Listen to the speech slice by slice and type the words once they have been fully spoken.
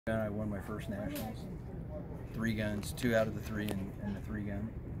I won my first nationals. 3 guns, 2 out of the 3 in the 3 gun.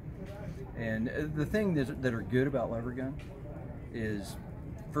 And the thing that are good about lever gun is,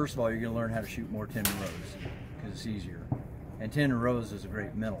 first of all, you're going to learn how to shoot more 10 in rows because it's easier. And 10 in rows is a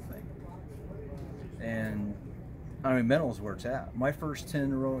great mental thing. And I mean, mental is where it's at. My first 10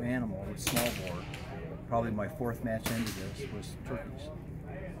 in a row animal with small bore, probably my 4th match into this, was turkeys.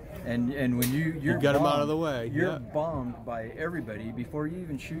 And when you got them out of the way. You're bombed by everybody before you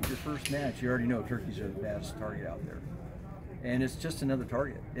even shoot your first match. You already know turkeys are the baddest target out there, and it's just another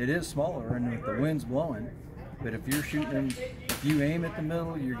target. It is smaller, and if the wind's blowing, but if you're shooting them, if you aim at the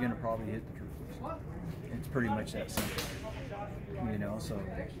middle, you're going to probably hit the turkeys. It's pretty much that simple, you know. So,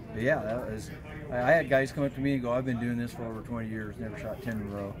 but yeah, that was. I had guys come up to me and go, "I've been doing this for over 20 years, never shot 10 in a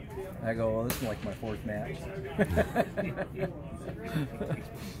row." I go, "Well, this is like my 4th match."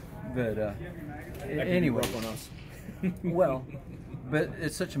 But anyway, well, but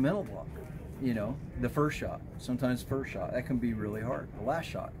it's such a mental block, you know. The first shot, sometimes the first shot, that can be really hard. The last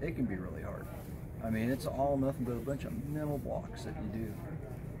shot, it can be really hard. I mean, it's all nothing but a bunch of mental blocks that you do,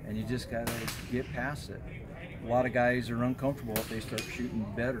 and you just gotta get past it. A lot of guys are uncomfortable if they start shooting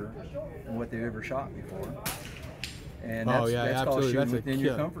better than what they've ever shot before. And that's called shooting within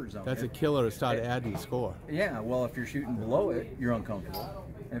your comfort zone. That's a killer to start adding score. Yeah, well, if you're shooting below it, you're uncomfortable.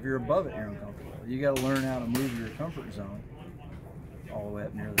 If you're above it, you're uncomfortable. You got to learn how to move your comfort zone all the way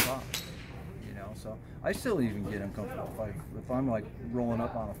up near the top. You know, so I still even get uncomfortable if I'm like rolling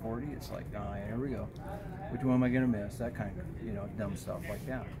up on a 40. It's like, oh, here we go. Which one am I gonna miss? That kind of, you know, dumb stuff like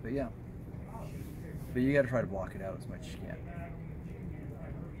that. But yeah, but you got to try to block it out as much as you can.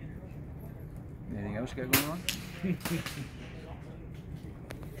 Anything else you got going on?